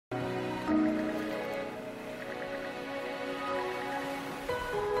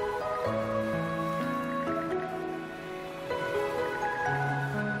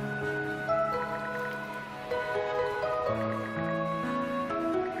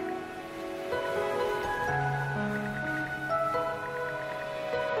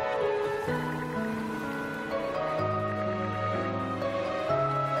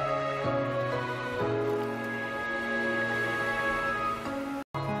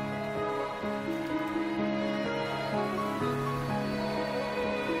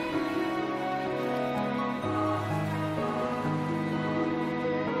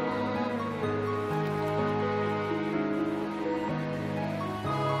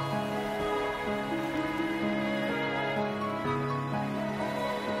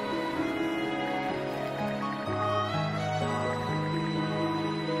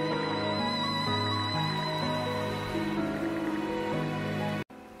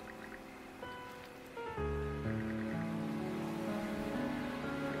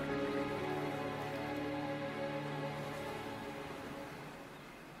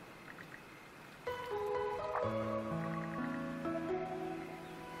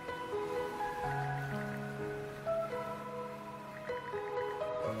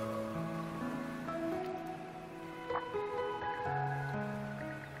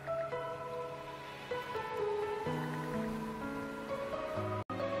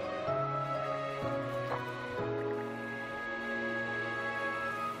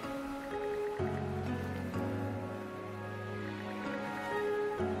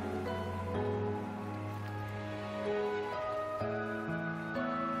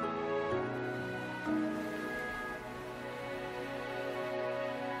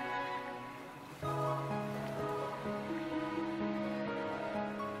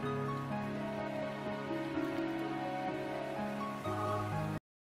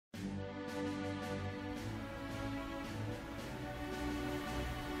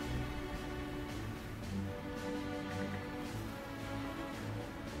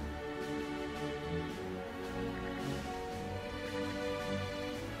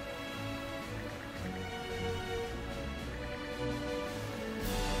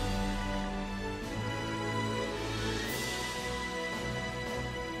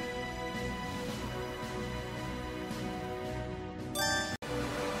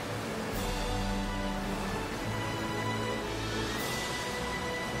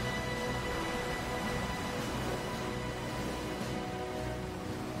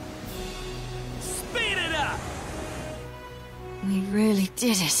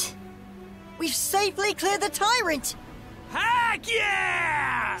did it. We've safely cleared the tyrant! Heck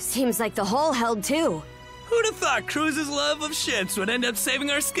yeah! Seems like the hole held too. Who'd have thought Cruz's love of ships would end up saving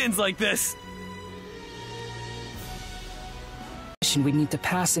our skins like this? We'd need to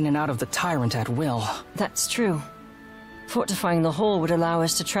pass in and out of the Tyrant at will. That's true. Fortifying the hole would allow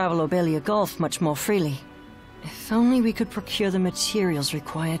us to travel Obelia Gulf much more freely. If only we could procure the materials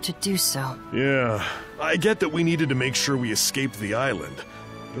required to do so. Yeah, I get that we needed to make sure we escaped the island.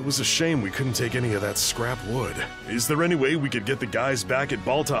 It was a shame we couldn't take any of that scrap wood. Is there any way we could get the guys back at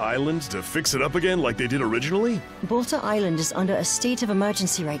Balta Island to fix it up again like they did originally? Balta Island is under a state of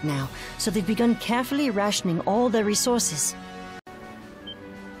emergency right now, so they've begun carefully rationing all their resources.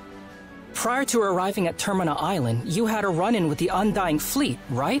 Prior to arriving at Termina Island, you had a run-in with the Undying Fleet,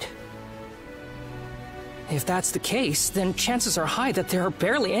 right? If that's the case, then chances are high that there are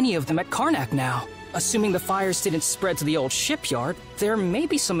barely any of them at Karnak now. Assuming the fires didn't spread to the old shipyard, there may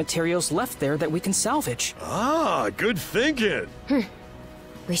be some materials left there that we can salvage. Ah, good thinking!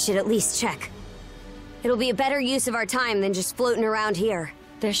 We should at least check. It'll be a better use of our time than just floating around here.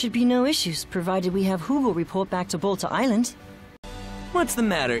 There should be no issues, provided we have Hugel report back to Balta Island. What's the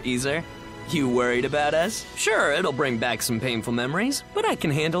matter, Easer? You worried about us? Sure, it'll bring back some painful memories, but I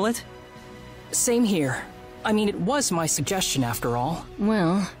can handle it. Same here. I mean, it was my suggestion after all.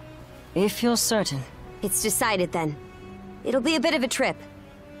 Well, if you're certain. It's decided then. It'll be a bit of a trip,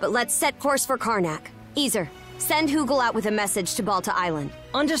 but let's set course for Karnak. Easer, send Hugel out with a message to Balta Island.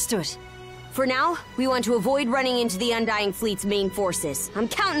 Understood. For now, we want to avoid running into the Undying Fleet's main forces. I'm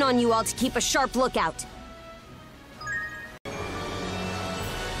counting on you all to keep a sharp lookout.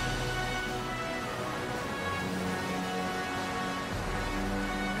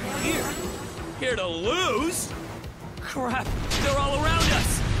 Here to lose? Crap, they're all around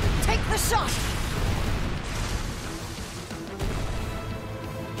us! Take the shot!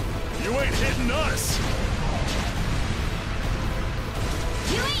 You ain't hitting us!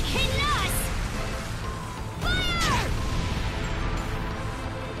 You ain't hitting us! Fire!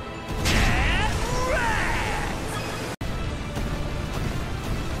 And red!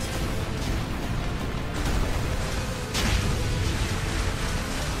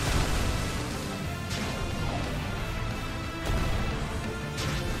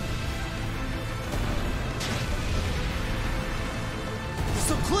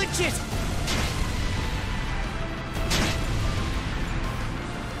 So clinch it!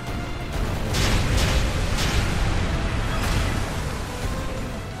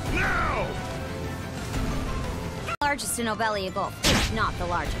 Now! Largest in Obelia Gulf, if not the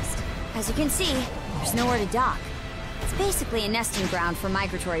largest. As you can see, there's nowhere to dock. It's basically a nesting ground for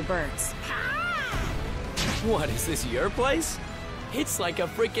migratory birds. What, is this your place? It's like a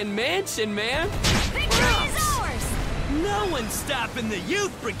freaking mansion, man! Victory is ours! No one's stopping the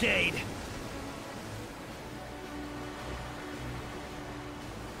Youth Brigade!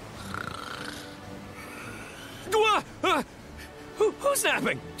 Who's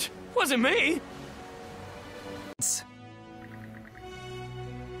snapping? Wasn't me!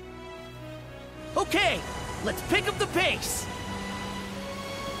 Okay, let's pick up the pace!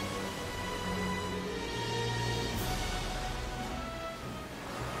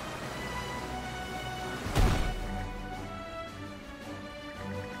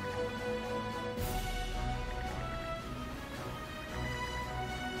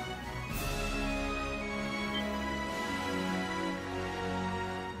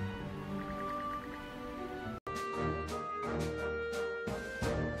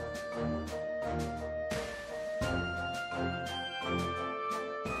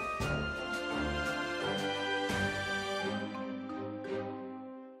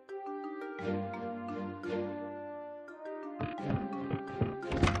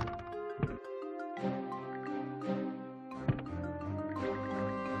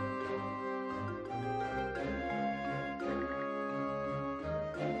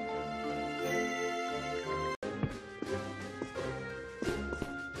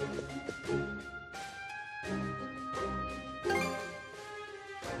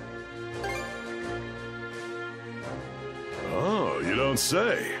 Oh, you don't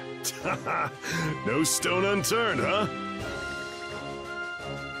say. No stone unturned, huh?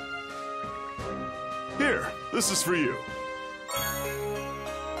 Here, this is for you.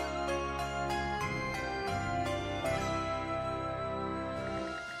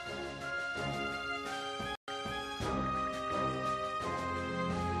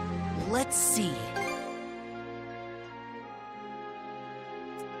 Let's see.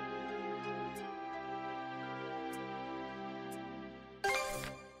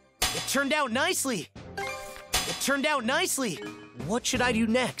 It turned out nicely. It turned out nicely. what should I do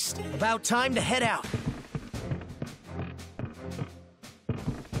next? About time to head out.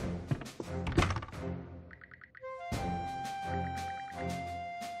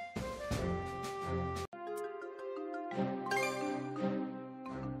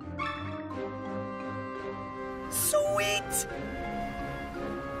 Sweet!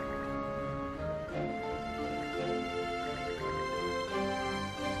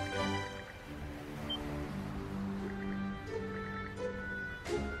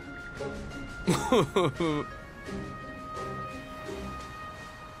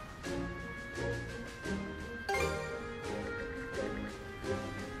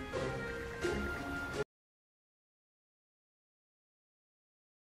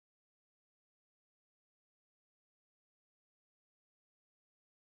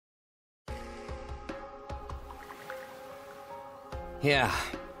 Yeah.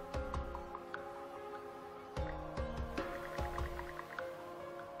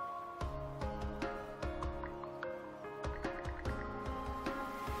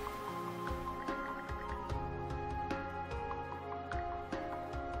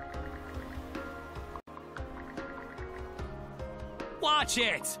 Watch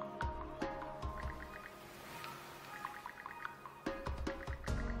it!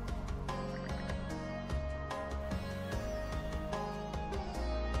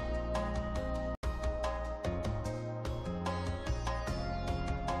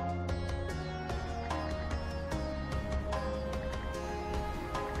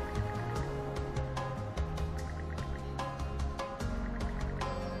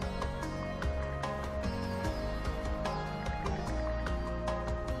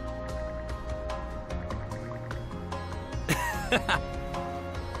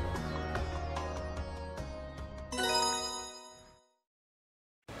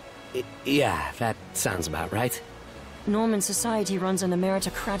 Yeah, that sounds about right. Norman society runs on a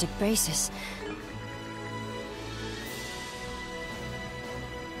meritocratic basis.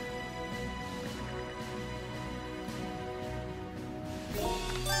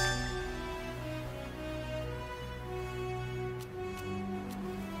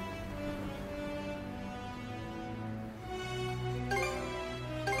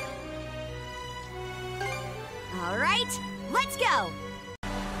 All right, let's go!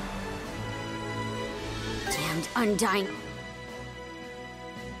 Damned undying...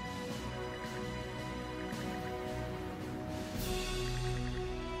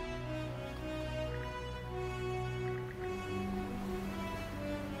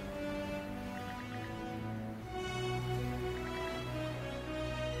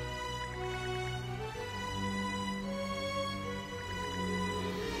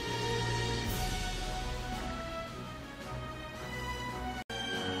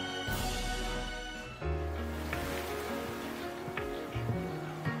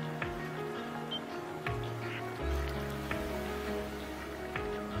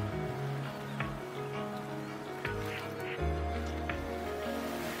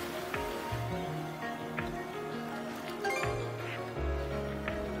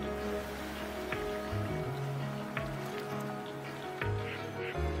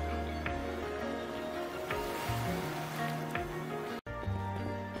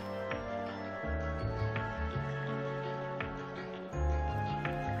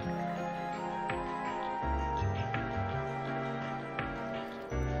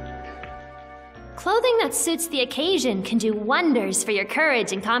 Clothing that suits the occasion can do wonders for your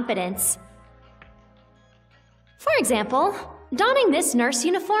courage and confidence. For example, donning this nurse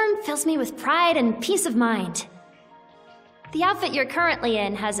uniform fills me with pride and peace of mind. The outfit you're currently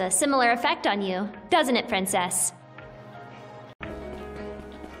in has a similar effect on you, doesn't it, Princess?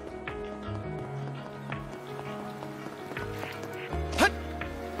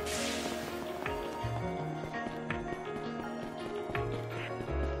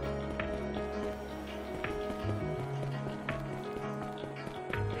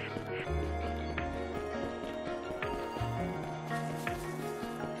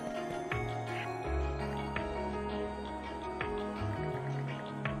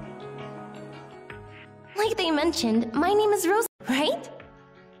 Like they mentioned, my name is Rose, right?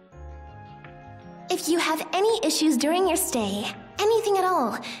 If you have any issues during your stay, anything at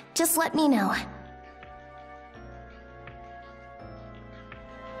all, just let me know.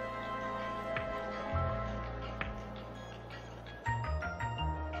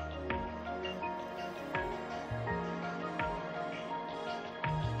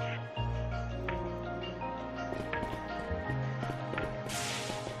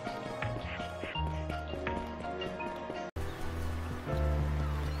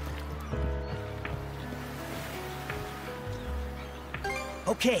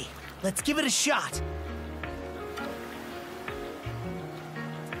 Okay, let's give it a shot.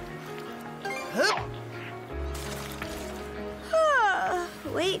 Huh?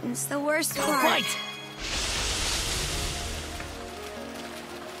 Waiting's the worst part. All right.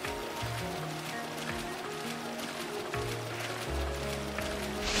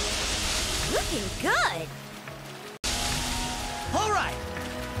 Looking good. All right.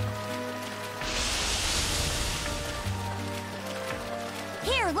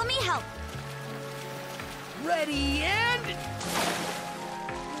 Here, let me help. Ready and...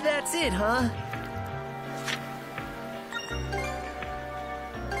 That's it, huh?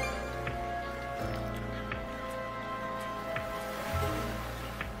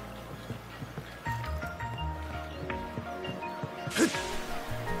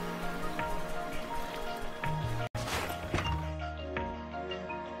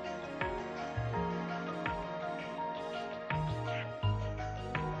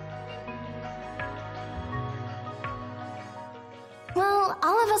 Well,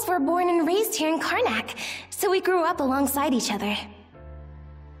 all of us were born and raised here in Karnak, so we grew up alongside each other.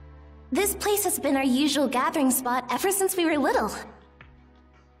 This place has been our usual gathering spot ever since we were little.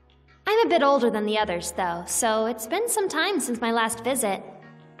 I'm a bit older than the others, though, so it's been some time since my last visit.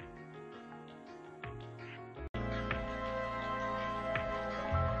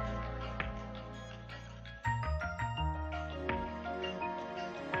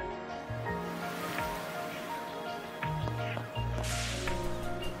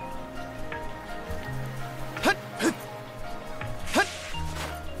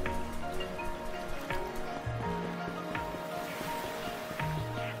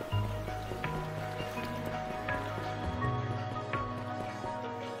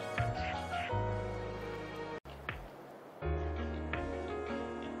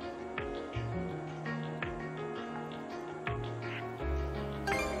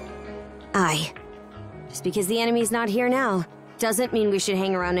 Aye. Just because the enemy's not here now, doesn't mean we should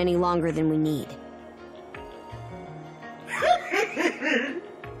hang around any longer than we need.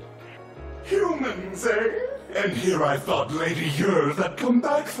 Humans, eh? And here I thought Lady Yer had come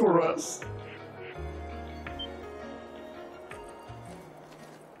back for us.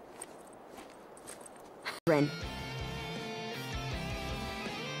 Ren.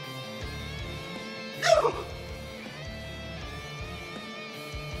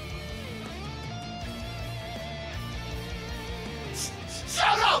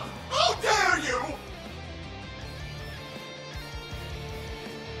 Shut up! How dare you!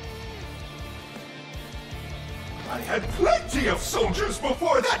 I had plenty of soldiers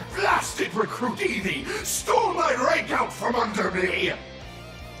before that blasted recruit Evie stole my rank out from under me!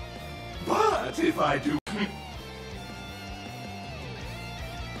 But if I do...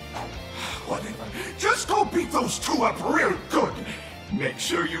 Whatever. Just go beat those two up real good. Make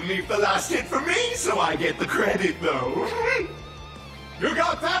sure you leave the last hit for me so I get the credit, though. You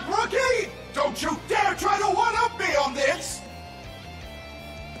got that, rookie? Don't you dare try to one-up me on this!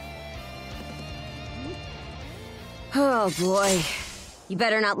 Oh boy. You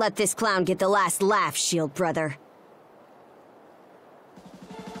better not let this clown get the last laugh, Shield brother.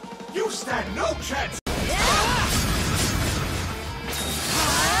 You stand no chance!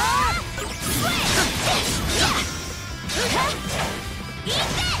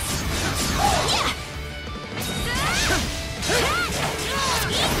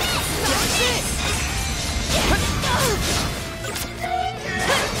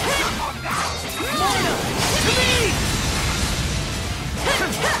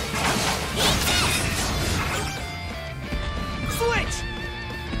 Switch!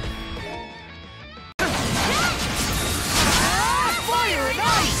 Fire and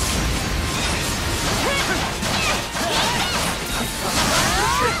ice!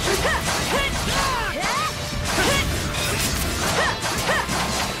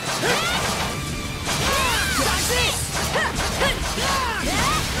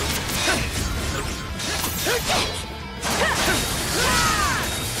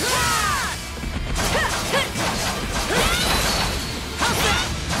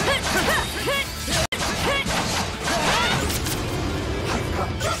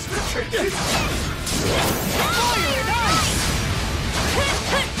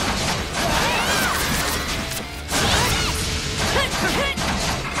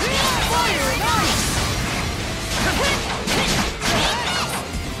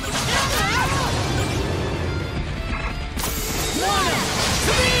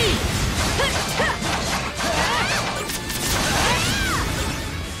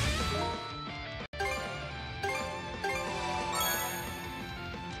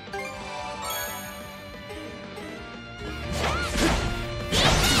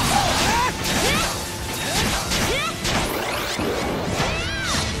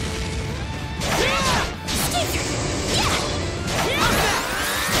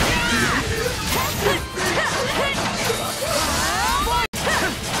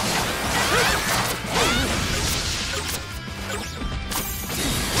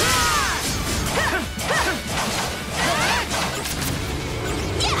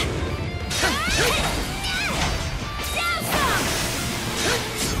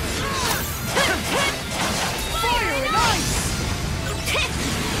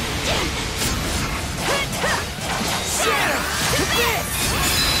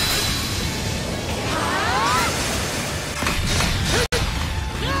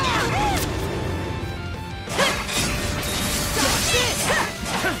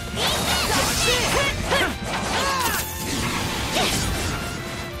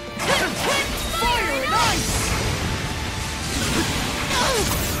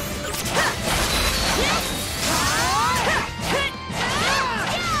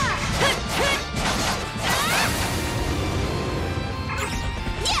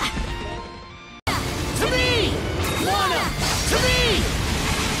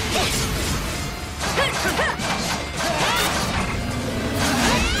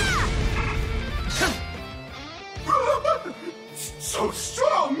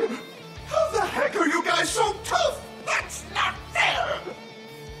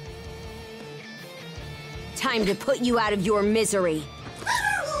 time to put you out of your misery.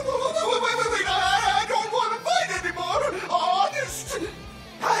 Wait, I don't want to fight anymore! Honest!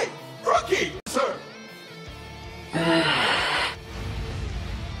 Hey, rookie, sir!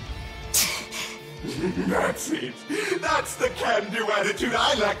 That's it. That's the can-do attitude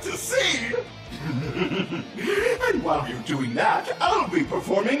I like to see! And while you're doing that, I'll be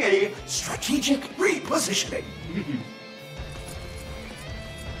performing a strategic repositioning.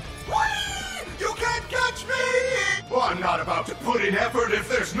 Whee! You can't catch me! Well, I'm not about to put in effort if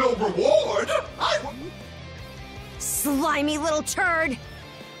there's no reward. Slimy little turd!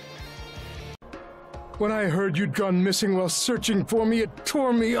 When I heard you'd gone missing while searching for me, it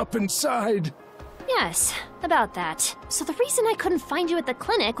tore me up inside. Yes, about that. So the reason I couldn't find you at the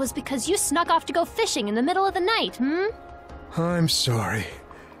clinic was because you snuck off to go fishing in the middle of the night, I'm sorry.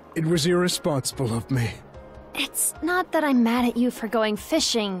 It was irresponsible of me. It's not that I'm mad at you for going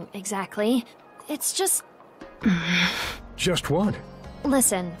fishing, exactly. It's just... Just what?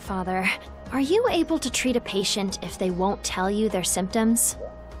 Listen, Father. Are you able to treat a patient if they won't tell you their symptoms?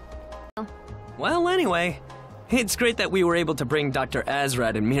 Well, anyway, it's great that we were able to bring Dr.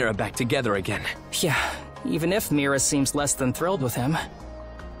 Azrad and Mira back together again. Yeah, even if Mira seems less than thrilled with him.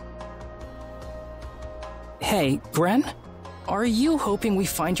 Hey, Gren? Are you hoping we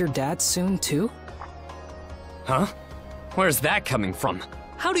find your dad soon, too? Huh? Where's that coming from?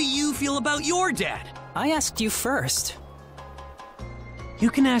 How do you feel about your dad? I asked you first. You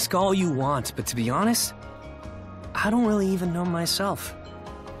can ask all you want, but to be honest, I don't really even know myself.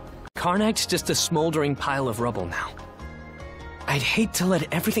 Karnak's just a smoldering pile of rubble now. I'd hate to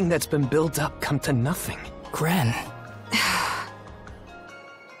let everything that's been built up come to nothing. Gren.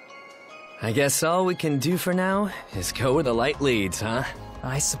 I guess all we can do for now is go where the light leads, huh?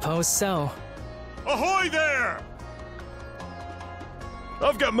 I suppose so. Ahoy there!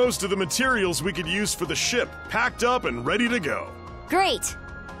 I've got most of the materials we could use for the ship packed up and ready to go. Great!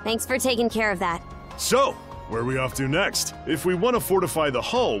 Thanks for taking care of that. So, where are we off to next? If we want to fortify the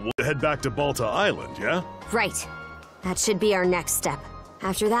hull, we'll head back to Balta Island, yeah? Right. That should be our next step.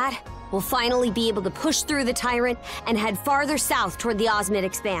 After that, we'll finally be able to push through the Tyrant and head farther south toward the Osmid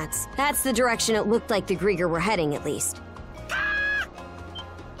Expanse. That's the direction it looked like the Grieger were heading, at least.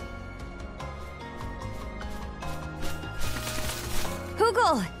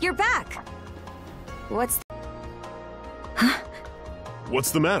 Hugel, you're back! What's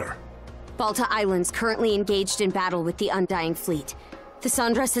What's the matter? Balta Island's currently engaged in battle with the Undying Fleet. The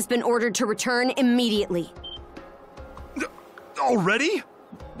Sandras has been ordered to return immediately. Already?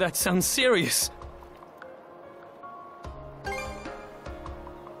 That sounds serious.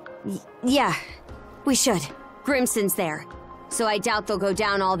 Yeah, we should. Grimson's there, so I doubt they'll go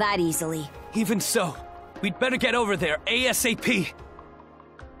down all that easily. Even so, we'd better get over there ASAP.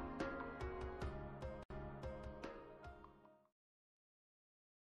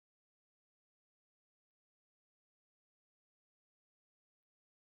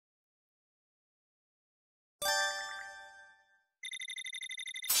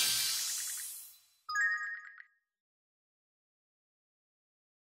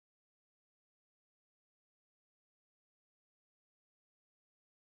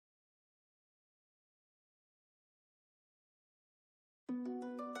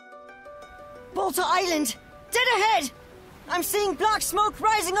 Balta Island! Dead ahead! I'm seeing black smoke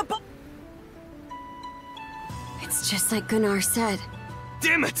rising above. It's just like Gunnar said.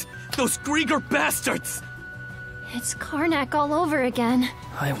 Damn it! Those Grieger bastards! It's Karnak all over again.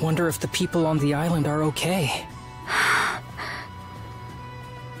 I wonder if the people on the island are okay.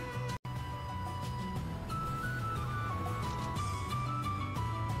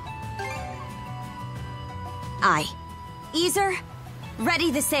 Aye. Easer,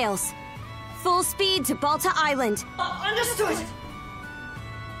 ready the sails. Full speed to Balta Island. Understood!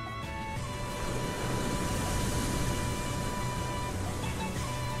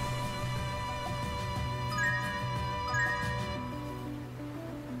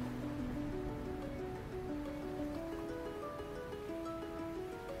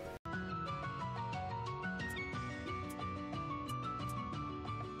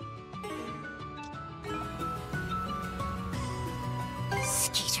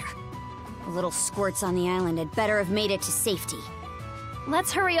 Skeeter. The little squirts on the island had better have made it to safety.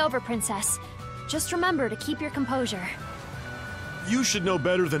 Let's hurry over, Princess. Just remember to keep your composure. You should know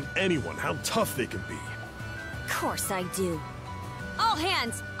better than anyone how tough they can be. Of course I do. All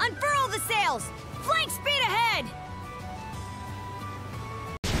hands, unfurl the sails! Flank speed ahead!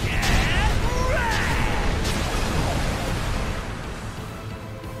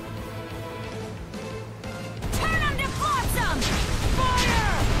 Turn them to flotsam!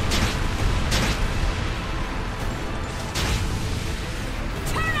 Fire!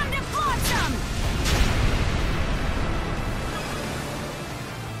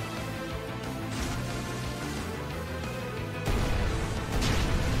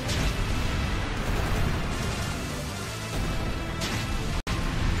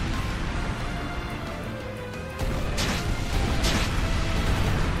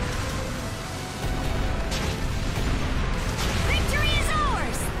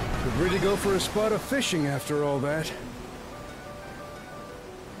 Agree to go for a spot of fishing after all that.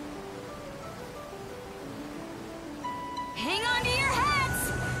 Hang on to your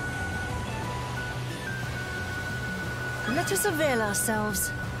hats! Let us avail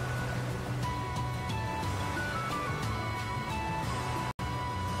ourselves.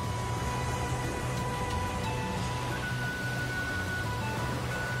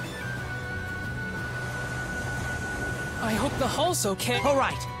 I hope the hull's okay. All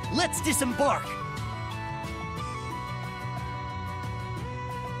right, let's disembark.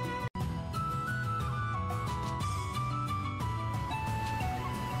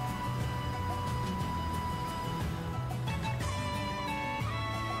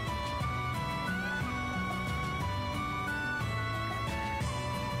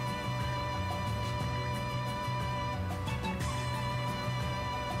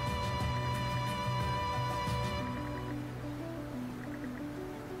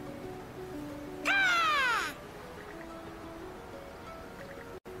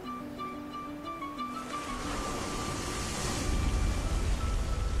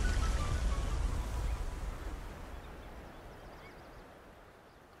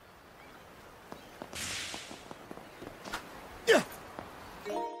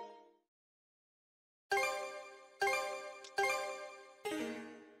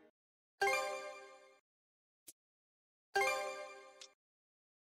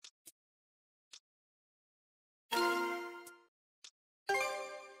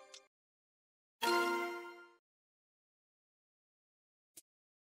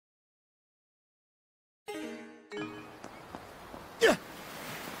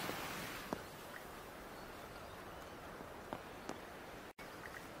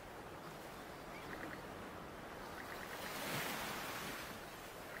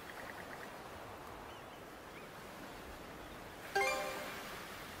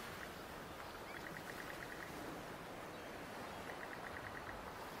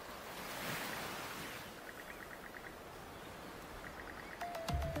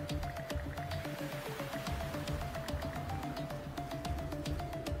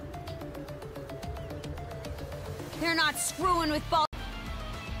 They're not screwing with ball.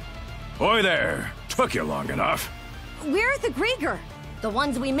 Boy there, took you long enough. Where's the Grieger? The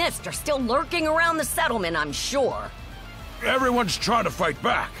ones we missed are still lurking around the settlement, I'm sure. Everyone's trying to fight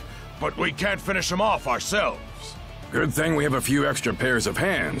back, but we can't finish them off ourselves. Good thing we have a few extra pairs of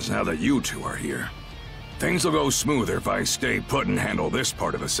hands now that you two are here. Things will go smoother if I stay put and handle this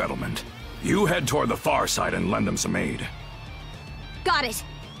part of the settlement. You head toward the far side and lend them some aid. Got it.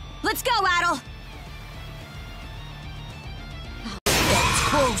 Let's go, Adel. Oh, that's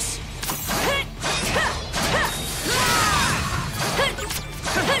close.